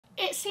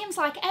it seems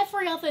like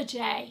every other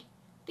day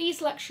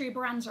these luxury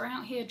brands are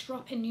out here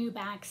dropping new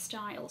bag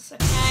styles,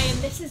 okay? And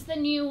this is the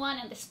new one,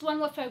 and this is the one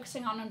we're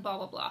focusing on, and blah,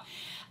 blah, blah.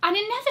 And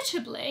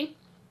inevitably,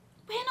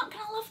 we're not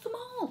going to love them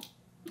all,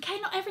 okay?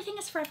 Not everything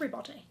is for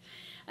everybody.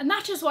 And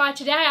that is why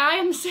today I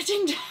am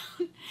sitting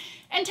down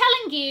and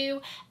telling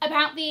you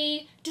about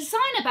the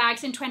designer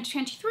bags in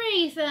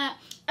 2023 that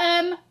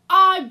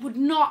I would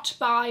not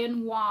buy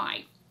and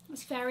why.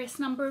 There's various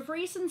number of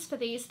reasons for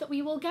these that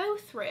we will go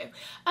through.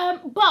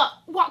 But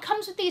what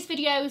comes with these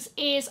videos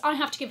is I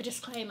have to give a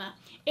disclaimer.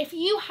 If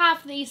you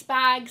have these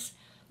bags,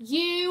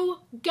 you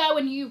go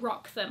and you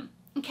rock them.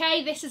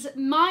 Okay, this is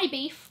my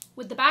beef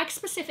with the bag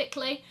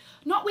specifically,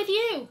 not with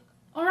you.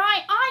 All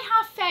right, I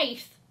have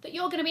faith that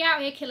you're going to be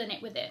out here killing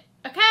it with it.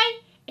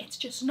 Okay, it's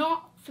just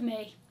not for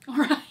me. All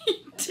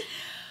right.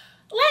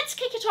 Let's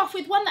kick it off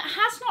with one that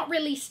has not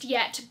released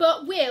yet,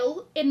 but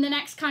will in the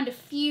next kind of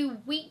few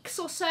weeks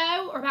or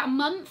so, or about a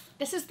month.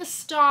 This is the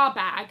Star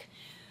bag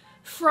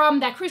from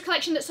their cruise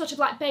collection that's sort of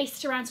like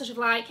based around sort of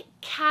like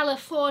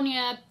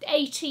California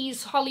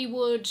 80s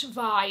Hollywood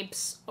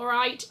vibes, all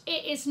right?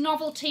 It is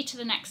novelty to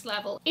the next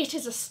level. It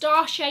is a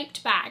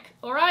star-shaped bag,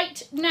 all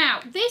right? Now,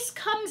 this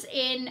comes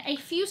in a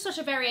few sort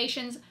of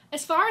variations.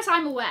 As far as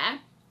I'm aware,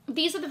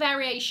 these are the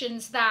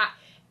variations that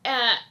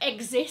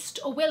exist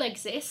or will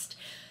exist.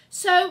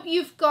 So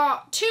you've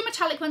got two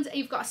metallic ones.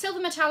 You've got a silver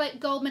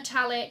metallic, gold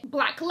metallic,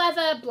 black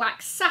leather,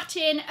 black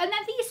satin, and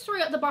then these three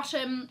at the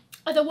bottom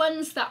are the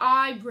ones that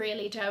I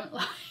really don't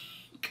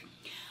like.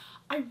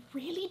 I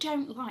really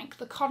don't like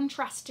the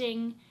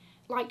contrasting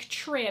like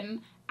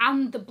trim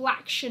and the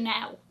black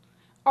Chanel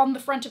on the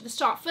front of the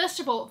Star. First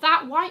of all,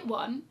 that white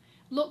one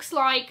looks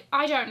like,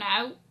 I don't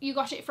know, you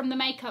got it from the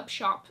makeup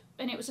shop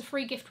and it was a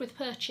free gift with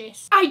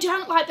purchase. I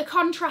don't like the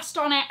contrast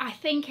on it. I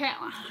think it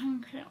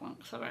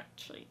looks a bit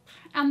cheap.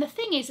 And the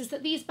thing is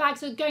that these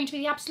bags are going to be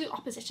the absolute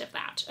opposite of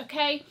that,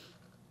 okay?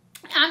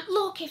 And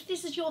look, if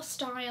this is your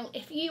style,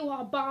 if you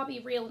are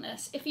Barbie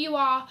realness, if you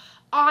are,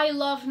 I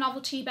love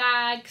novelty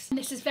bags, and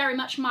this is very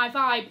much my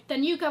vibe,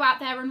 then you go out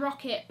there and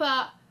rock it.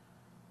 But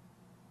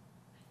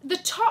the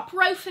top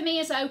row for me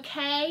is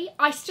okay.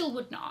 I still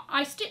would not.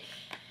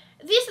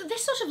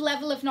 This sort of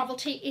level of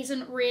novelty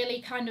isn't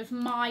really kind of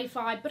my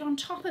vibe, but on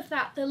top of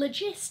that, the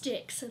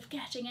logistics of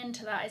getting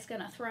into that is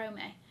going to throw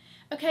me.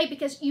 Okay,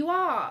 because you're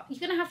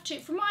going to have to,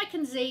 from what I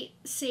can see,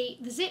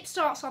 the zip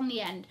starts on the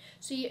end.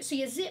 So you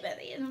zip at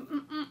the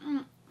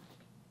end,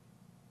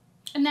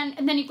 and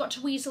then you've got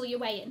to weasel your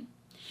way in.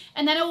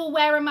 And then, oh,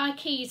 where are my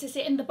keys? Is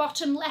it in the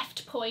bottom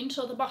left point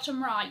or the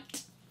bottom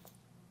right?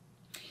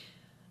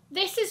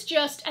 This is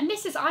just, and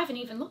this is, I haven't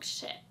even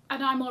looked at it,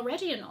 and I'm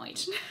already annoyed.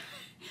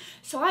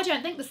 So I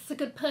don't think this is a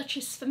good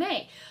purchase for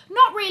me.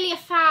 Not really a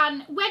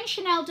fan. When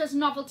Chanel does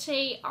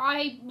novelty,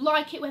 I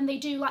like it when they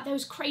do like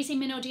those crazy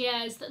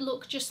minaudières that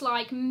look just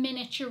like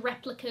miniature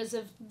replicas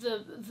of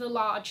the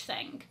large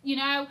thing, you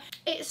know?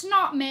 It's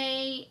not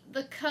me.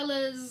 The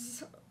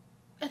colours,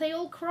 are they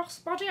all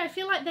crossbody? I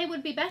feel like they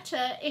would be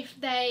better if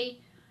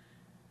they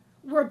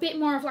were a bit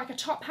more of like a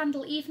top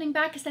handle evening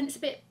bag, because then it's a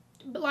bit,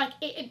 like,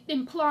 it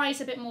implies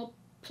a bit more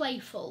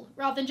playful,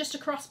 rather than just a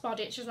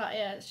crossbody. It's just like,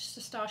 yeah, it's just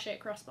a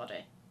star-shaped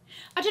crossbody.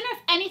 I don't know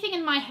if anything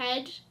in my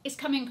head is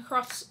coming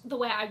across the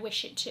way I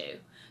wish it to,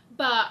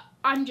 but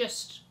I'm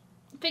just,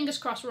 fingers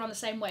crossed we're on the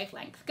same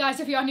wavelength. Guys,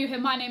 if you are new here,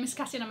 my name is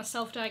Cassie and I'm a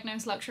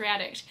self-diagnosed luxury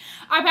addict.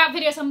 I put out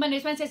videos on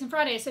Mondays, Wednesdays and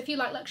Fridays, so if you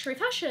like luxury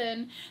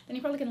fashion, then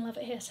you're probably going to love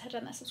it here. So head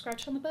down there, subscribe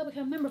to the bell,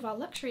 become a member of our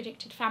luxury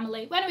addicted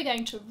family. When are we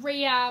going to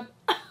rehab?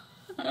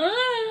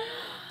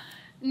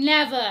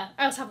 Never.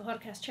 I also have a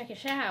podcast, check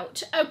it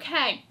out.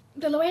 Okay,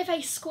 the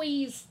Loewe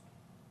squeeze.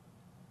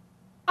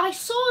 I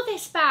saw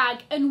this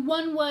bag and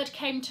one word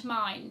came to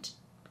mind.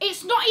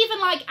 It's not even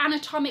like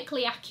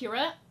anatomically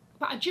accurate,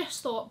 but I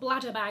just thought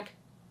bladder bag.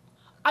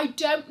 I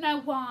don't know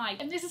why.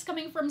 And this is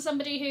coming from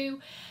somebody who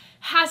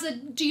has a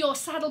Dior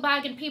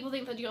saddlebag and people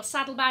think that Dior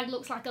saddlebag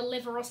looks like a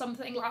liver or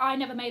something. Like, I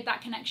never made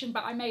that connection,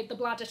 but I made the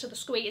bladder to the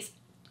squeeze.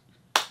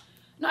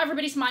 Not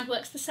everybody's mind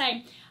works the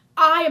same.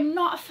 I am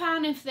not a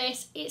fan of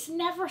this. It's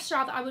never a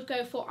style that I would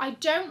go for. I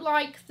don't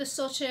like the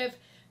sort of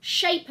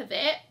shape of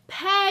it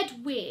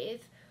paired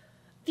with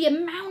the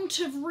amount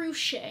of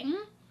ruching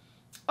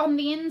on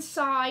the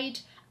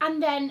inside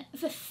and then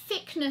the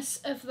thickness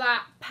of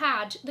that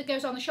pad that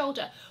goes on the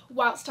shoulder.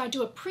 Whilst I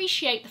do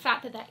appreciate the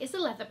fact that there is a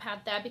leather pad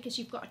there because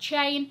you've got a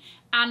chain,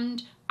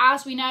 and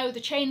as we know, the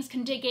chains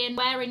can dig in,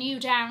 wearing you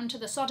down to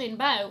the sodding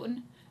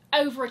bone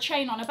over a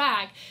chain on a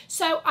bag.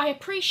 So I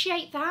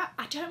appreciate that.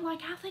 I don't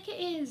like how thick it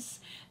is.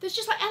 There's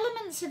just like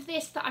elements of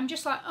this that I'm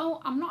just like,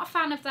 oh, I'm not a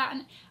fan of that.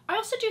 And I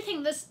also do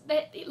think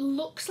that it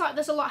looks like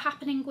there's a lot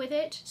happening with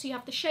it. So you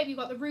have the shape, you've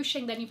got the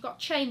ruching, then you've got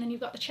chain, then you've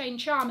got the chain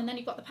charm, and then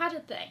you've got the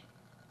padded thing.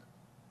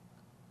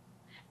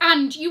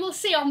 And you will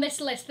see on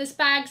this list, there's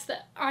bags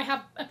that I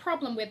have a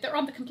problem with that are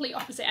on the complete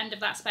opposite end of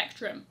that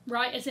spectrum,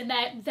 right? As in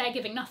they're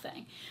giving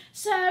nothing.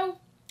 So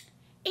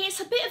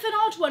it's a bit of an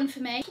odd one for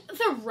me.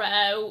 The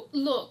Row.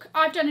 Look,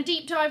 I've done a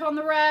deep dive on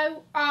the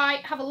Row.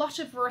 I have a lot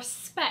of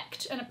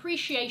respect and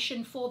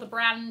appreciation for the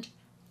brand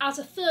as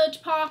a third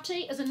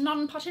party, as a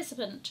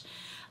non-participant.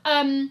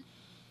 And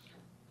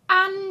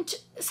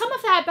some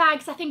of their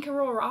bags I think are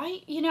all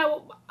right. You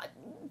know,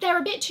 they're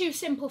a bit too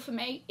simple for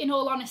me, in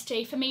all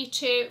honesty, for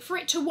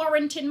it to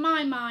warrant in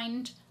my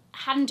mind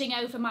handing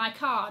over my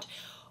card.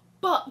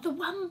 But the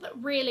one that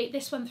really,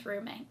 this one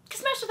threw me.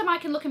 Because most of them I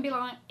can look and be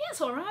like, yeah,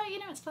 it's all right, you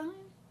know, it's fine.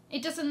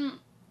 It doesn't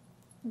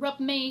rub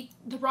me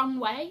the wrong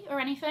way or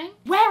anything.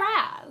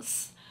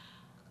 Whereas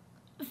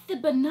the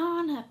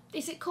banana,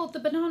 is it called the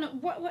banana,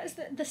 what is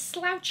the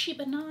slouchy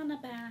banana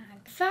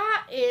bag?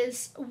 That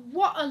is,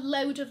 what a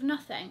load of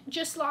nothing.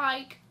 Just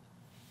like,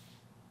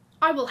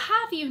 I will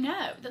have you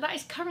know that that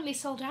is currently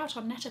sold out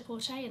on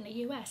Net-a-Porter in the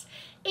US.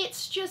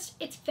 It's just,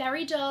 it's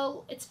very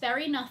dull, it's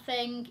very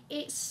nothing,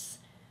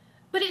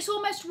 but it's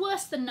almost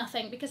worse than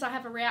nothing because I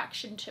have a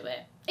reaction to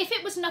it. If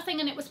it was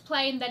nothing and it was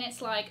plain, then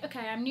it's like,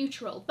 okay, I'm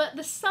neutral. But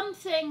there's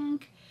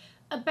something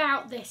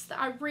about this that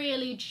I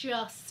really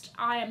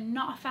I am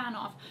not a fan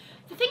of.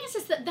 The thing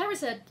is that there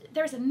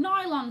is a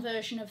nylon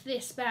version of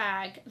this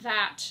bag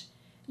that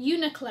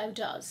Uniqlo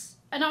does.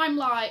 And I'm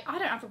like, I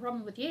don't have a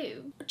problem with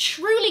you.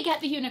 Truly get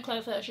the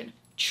Uniqlo version.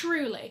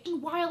 Truly.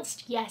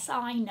 Whilst, yes,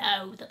 I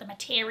know that the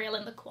material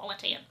and the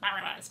quality and blah,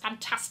 blah, blah is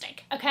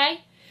fantastic,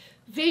 okay?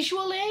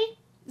 Visually,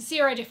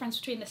 zero difference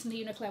between this and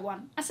the Uniqlo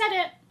one. I said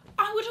it.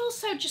 I would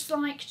also just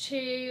like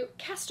to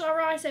cast our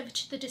eyes over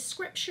to the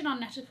description on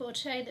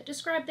Net-a-Porter that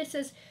described this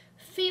as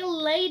feel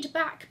laid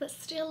back but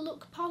still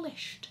look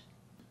polished.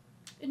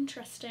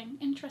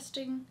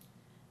 Interesting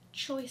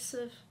choice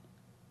of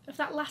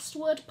that last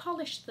word,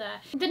 polished,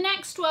 there. The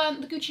next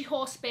one, the Gucci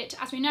Horsebit,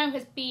 as we know,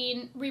 has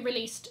been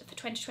re-released for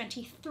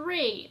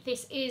 2023.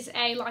 This is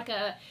like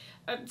a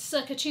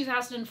circa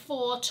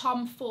 2004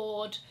 Tom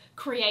Ford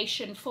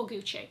creation for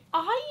Gucci.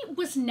 I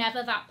was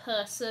never that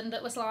person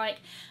that was like,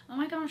 oh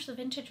my gosh, the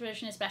vintage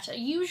version is better.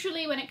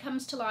 Usually when it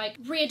comes to like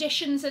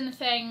re-editions and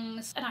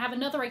things, and I have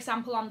another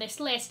example on this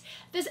list,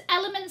 there's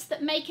elements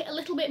that make it a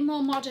little bit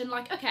more modern,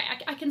 like, okay,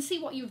 I can see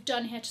what you've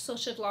done here to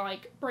sort of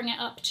like bring it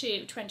up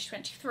to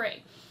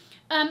 2023.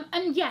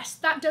 And yes,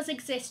 that does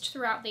exist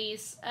throughout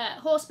these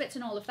Horsebits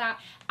and all of that,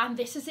 and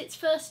this is its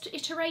first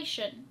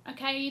iteration,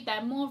 okay?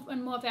 There more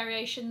and more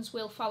variations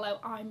will follow,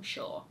 I'm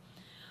sure.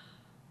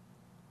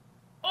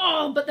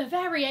 Oh, but the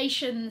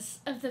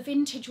variations of the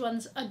vintage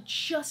ones are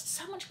just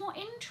so much more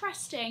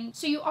interesting.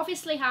 So you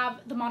obviously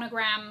have the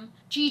monogram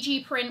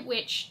GG print,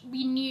 which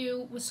we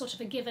knew was sort of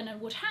a given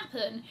and would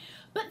happen.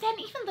 But then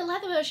even the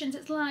leather versions,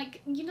 it's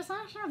like, you know,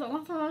 the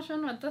leather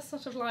version with this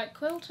sort of like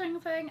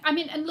quilting thing. I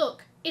mean, and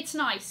look, it's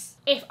nice.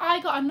 If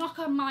I got a knock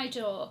on my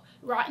door,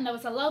 right, and there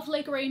was a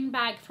lovely green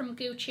bag from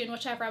Gucci and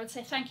whatever, I would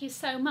say thank you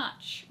so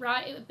much,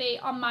 right? It would be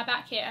on my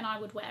back here and I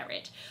would wear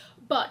it.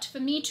 But for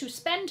me to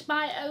spend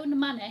my own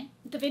money,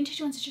 the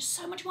vintage ones are just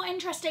so much more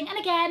interesting. And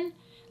again,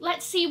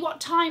 let's see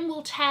what time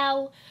will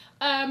tell.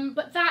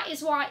 But that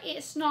is why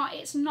it's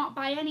not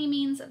by any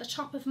means at the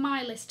top of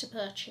my list to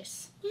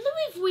purchase.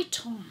 Louis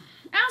Vuitton,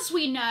 as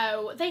we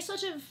know, they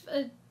sort of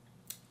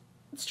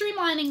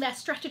streamlining their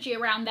strategy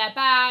around their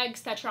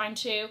bags. They're trying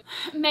to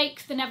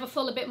make the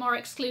Neverfull a bit more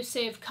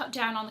exclusive, cut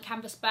down on the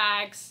canvas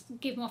bags,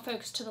 give more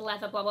focus to the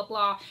leather, blah, blah,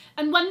 blah.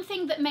 And one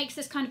thing that makes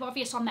this kind of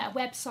obvious on their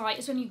website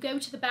is when you go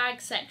to the bag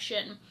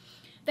section,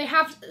 they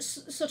have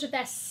sort of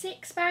their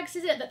 6 bags,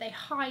 is it, that they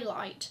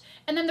highlight,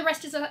 and then the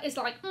rest is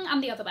like,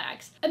 and the other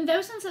bags. And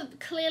those ones are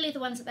clearly the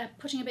ones that they're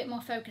putting a bit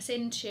more focus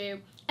into.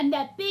 And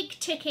their big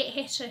ticket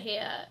hitter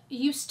here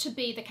used to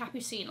be the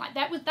Capucine. Like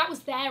that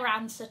was their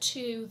answer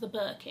to the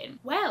Birkin.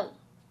 Well,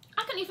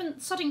 I couldn't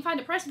even find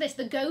a price for this.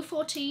 The Go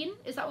 14,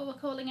 is that what we're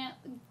calling it?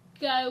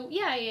 Go,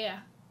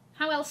 yeah.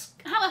 How else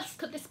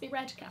could this be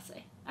read,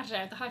 Cassie? I don't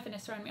know, the hyphen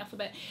is throwing me off a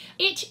bit.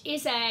 It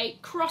is a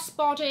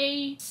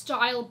crossbody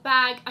style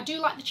bag. I do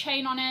like the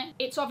chain on it.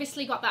 It's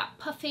obviously got that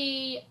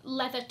puffy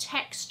leather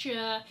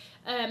texture.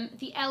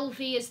 The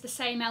LV is the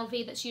same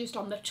LV that's used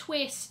on the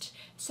twist.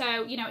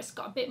 So, you know, it's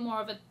got a bit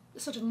more of a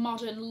sort of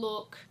modern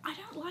look. I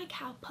don't like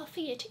how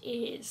puffy it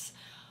is.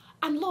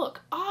 And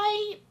look,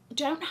 I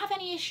don't have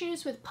any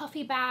issues with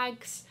puffy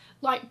bags,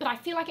 but I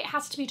feel like it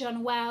has to be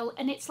done well,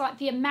 and it's like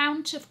the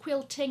amount of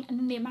quilting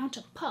and the amount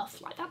of puff,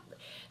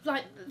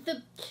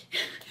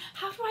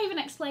 how do I even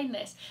explain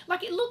this?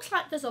 Like, it looks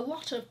like there's a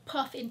lot of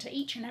puff into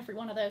each and every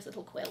one of those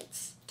little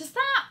quilts.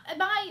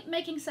 Am I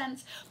making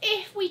sense?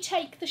 If we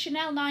take the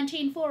Chanel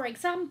 19, for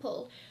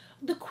example,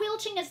 the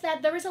quilting is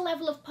there is a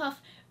level of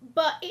puff,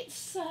 but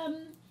it's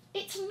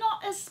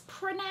not as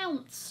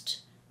pronounced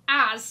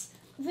as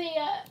the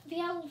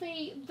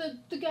LV,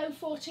 the Go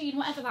 14,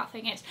 whatever that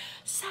thing is.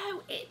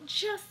 So it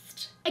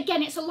just,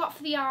 again, it's a lot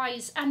for the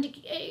eyes, and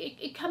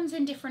it comes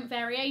in different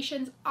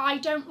variations. I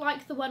don't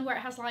like the one where it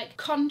has like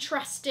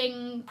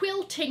contrasting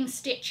quilting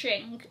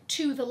stitching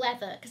to the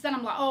leather, because then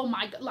I'm like, oh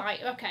my god,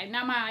 like, okay,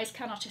 now my eyes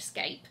cannot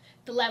escape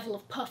the level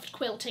of puffed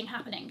quilting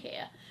happening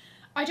here.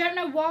 I don't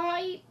know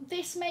why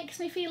this makes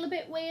me feel a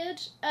bit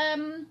weird,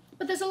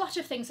 but there's a lot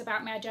of things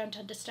about me I don't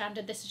understand,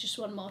 and this is just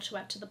one more to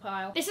add to the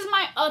pile. This is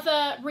my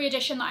other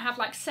re-edition that I have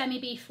like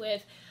semi-beef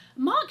with.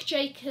 Marc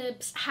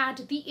Jacobs had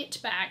the It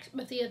bag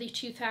of the early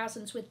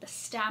 2000s with the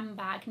Stam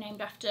bag,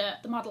 named after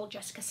the model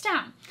Jessica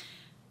Stam.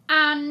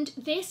 And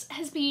this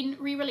has been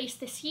re-released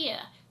this year.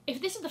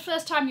 If this is the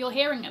first time you're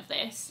hearing of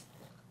this,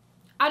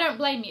 I don't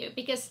blame you,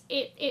 because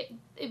it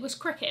was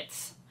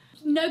crickets.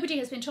 Nobody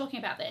has been talking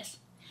about this.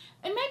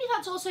 And maybe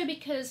that's also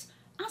because,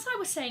 as I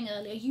was saying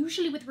earlier,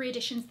 usually with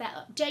reeditions they're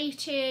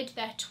updated,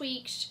 they're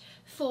tweaked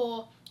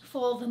for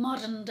the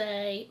modern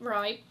day,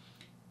 right?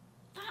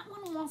 That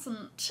one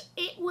wasn't.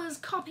 It was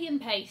copy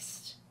and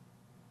paste,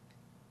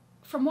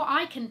 from what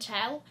I can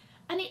tell,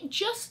 and it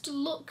just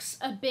looks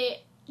a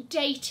bit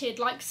dated,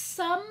 like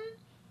some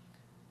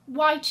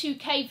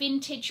Y2K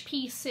vintage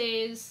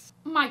pieces.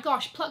 My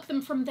gosh, pluck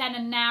them from then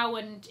and now,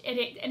 and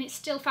it's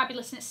still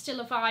fabulous, and it's still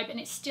a vibe, and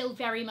it still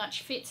very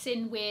much fits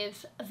in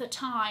with the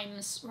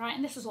times, right?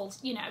 And this is all,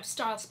 you know,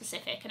 style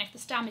specific, and if the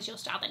Stam is your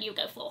style, then you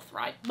go forth,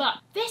 right? But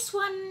this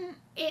one,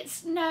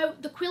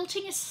 the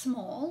quilting is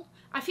small.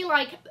 I feel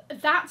like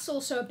that's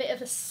also a bit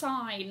of a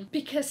sign,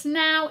 because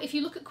now if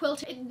you look at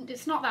quilting,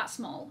 it's not that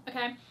small,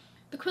 okay?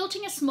 The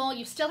quilting is small,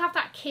 you still have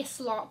that kiss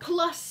lock,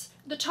 plus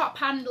the top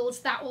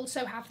handles that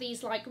also have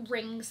these like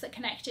rings that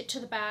connect it to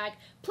the bag,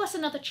 plus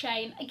another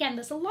chain. Again,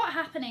 there's a lot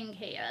happening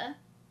here.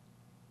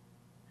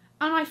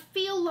 And I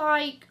feel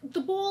like the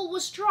ball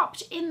was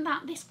dropped in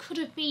that this could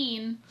have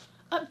been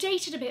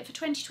updated a bit for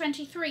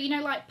 2023, you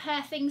know, like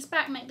pare things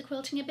back, make the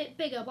quilting a bit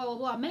bigger, blah, blah,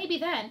 blah. Maybe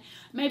then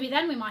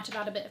we might have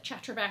had a bit of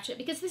chatter about it,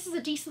 because this is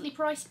a decently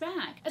priced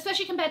bag,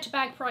 especially compared to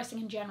bag pricing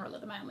in general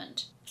at the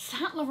moment.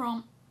 Saint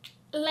Laurent,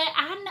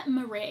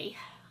 Anne-Marie.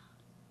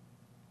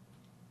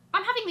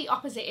 I'm having the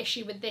opposite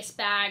issue with this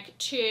bag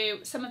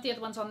to some of the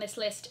other ones on this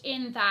list,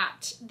 in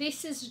that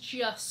this is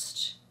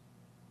just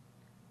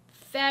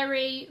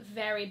very,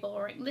 very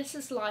boring. This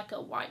is like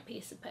a white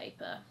piece of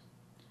paper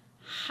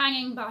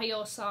hanging by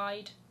your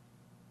side.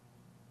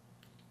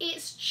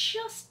 It's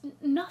just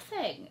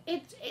nothing.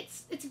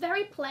 It's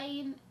very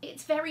plain,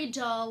 it's very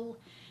dull.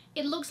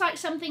 It looks like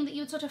something that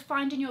you'd sort of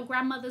find in your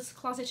grandmother's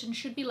closet and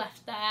should be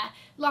left there.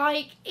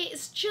 Like,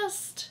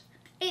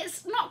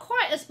 it's not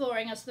quite as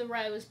boring as the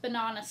Rose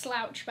banana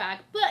slouch bag,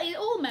 but it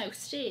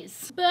almost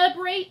is.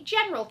 Burberry,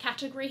 general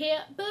category here.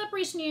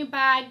 Burberry's new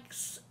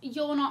bags,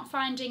 you're not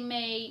finding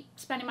me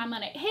spending my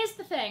money. Here's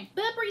the thing,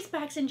 Burberry's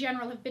bags in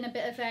general have been a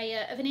bit of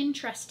an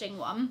interesting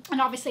one.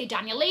 And obviously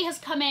Daniel Lee has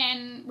come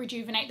in,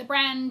 rejuvenate the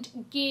brand,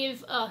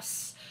 give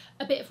us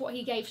a bit of what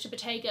he gave to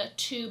Bottega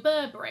to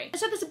Burberry.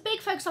 So there's a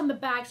big focus on the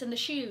bags and the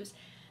shoes.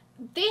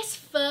 This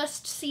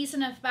first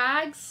season of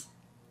bags,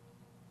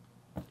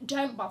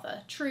 don't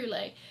bother,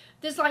 truly.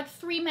 There's like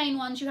three main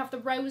ones. You have the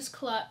rose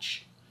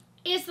clutch.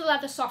 Is the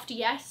leather soft?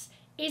 Yes.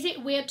 Is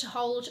it weird to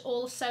hold?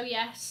 Also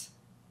yes.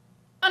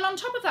 And on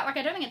top of that, like,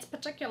 I don't think it's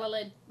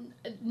particularly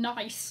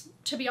nice,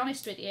 to be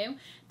honest with you.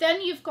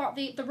 Then you've got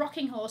the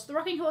rocking horse. The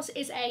rocking horse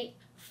is a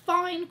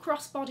fine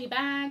crossbody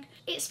bag.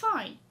 It's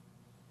fine.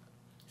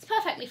 It's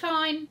perfectly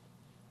fine.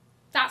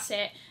 That's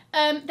it.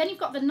 Then you've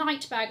got the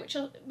night bag,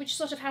 which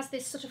sort of has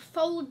this sort of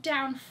fold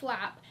down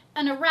flap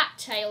and a rat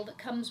tail that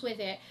comes with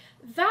it.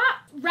 That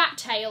rat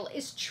tail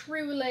is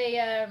truly,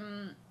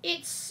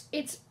 it's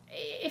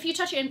if you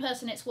touch it in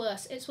person, it's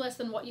worse. It's worse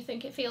than what you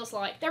think it feels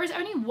like. There is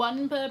only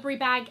one Burberry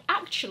bag,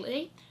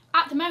 actually,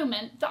 at the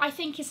moment, that I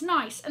think is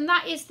nice, and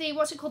that is the,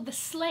 what's it called, the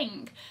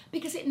sling,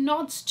 because it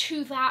nods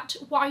to that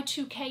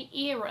Y2K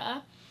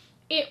era.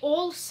 It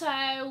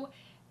also,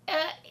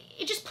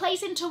 it just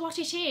plays into what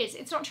it is.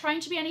 It's not trying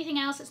to be anything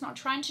else. It's not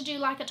trying to do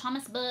like a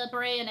Thomas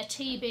Burberry and a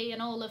TB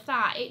and all of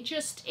that.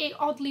 It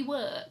oddly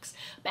works.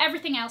 But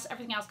everything else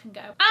can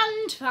go.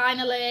 And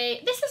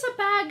finally, this is a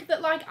bag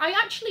that, like, I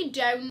actually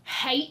don't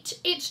hate.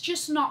 It's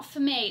just not for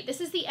me.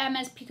 This is the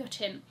Hermes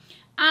Picotin.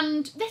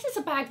 And this is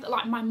a bag that,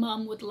 like, my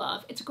mum would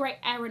love. It's a great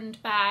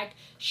errand bag.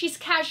 She's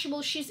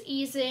casual, she's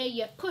easy.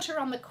 You put her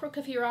on the crook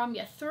of your arm,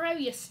 you throw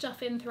your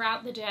stuff in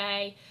throughout the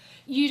day.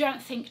 You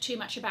don't think too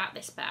much about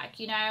this bag,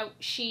 you know?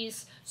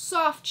 She's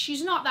soft,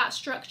 she's not that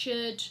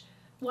structured.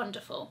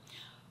 Wonderful.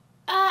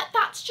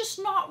 That's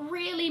just not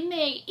really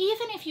me.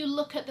 Even if you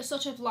look at the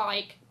sort of,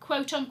 like,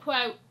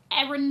 quote-unquote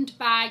errand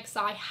bags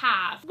I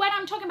have. When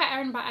I'm talking about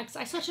errand bags,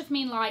 I sort of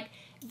mean, like,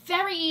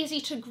 very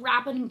easy to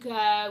grab and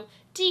go,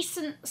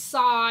 decent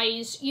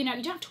size, you know,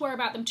 you don't have to worry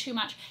about them too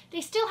much. They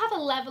still have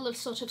a level of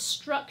sort of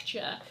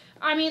structure.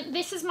 I mean,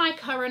 this is my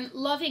current,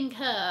 loving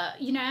her,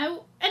 you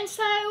know? And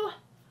so,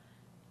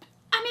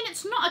 I mean,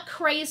 it's not a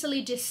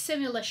crazily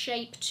dissimilar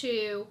shape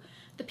to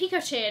the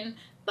Picotin,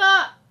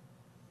 but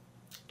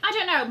I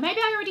don't know,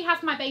 maybe I already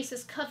have my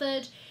bases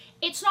covered.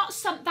 It's not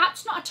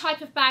that's not a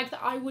type of bag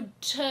that I would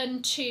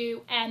turn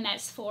to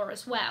Hermes for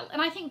as well.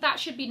 And I think that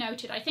should be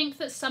noted. I think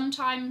that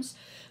sometimes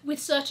with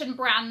certain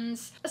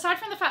brands, aside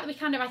from the fact that we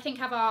kind of, I think,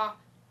 have our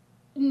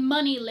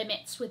money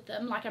limits with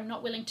them, like I'm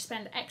not willing to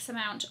spend X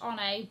amount on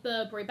a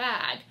Burberry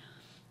bag,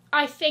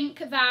 I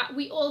think that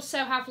we also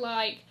have,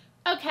 like,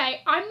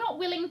 okay, I'm not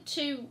willing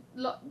to,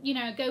 you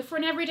know, go for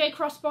an everyday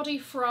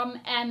crossbody from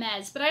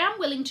Hermes, but I am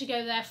willing to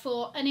go there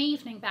for an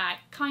evening bag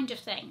kind of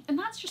thing. And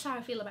that's just how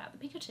I feel about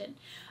the Picotin.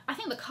 I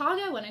think the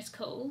cargo one is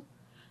cool.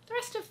 The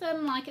rest of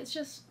them, like, it's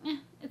just,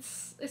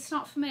 it's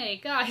not for me.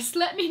 Guys,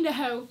 let me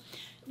know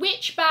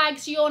which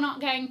bags you're not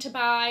going to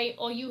buy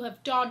or you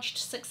have dodged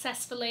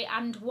successfully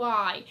and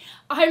why.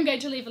 I'm going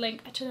to leave a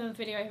link to the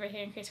video over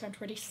here in case you haven't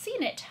already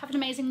seen it. Have an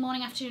amazing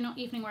morning, afternoon or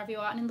evening wherever you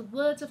are, and in the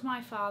words of my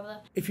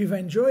father, if you've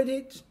enjoyed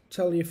it,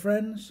 tell your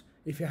friends.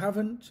 If you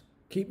haven't,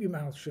 keep your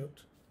mouth shut.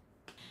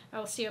 I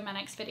will see you in my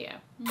next video.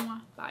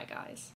 Mwah. Bye guys.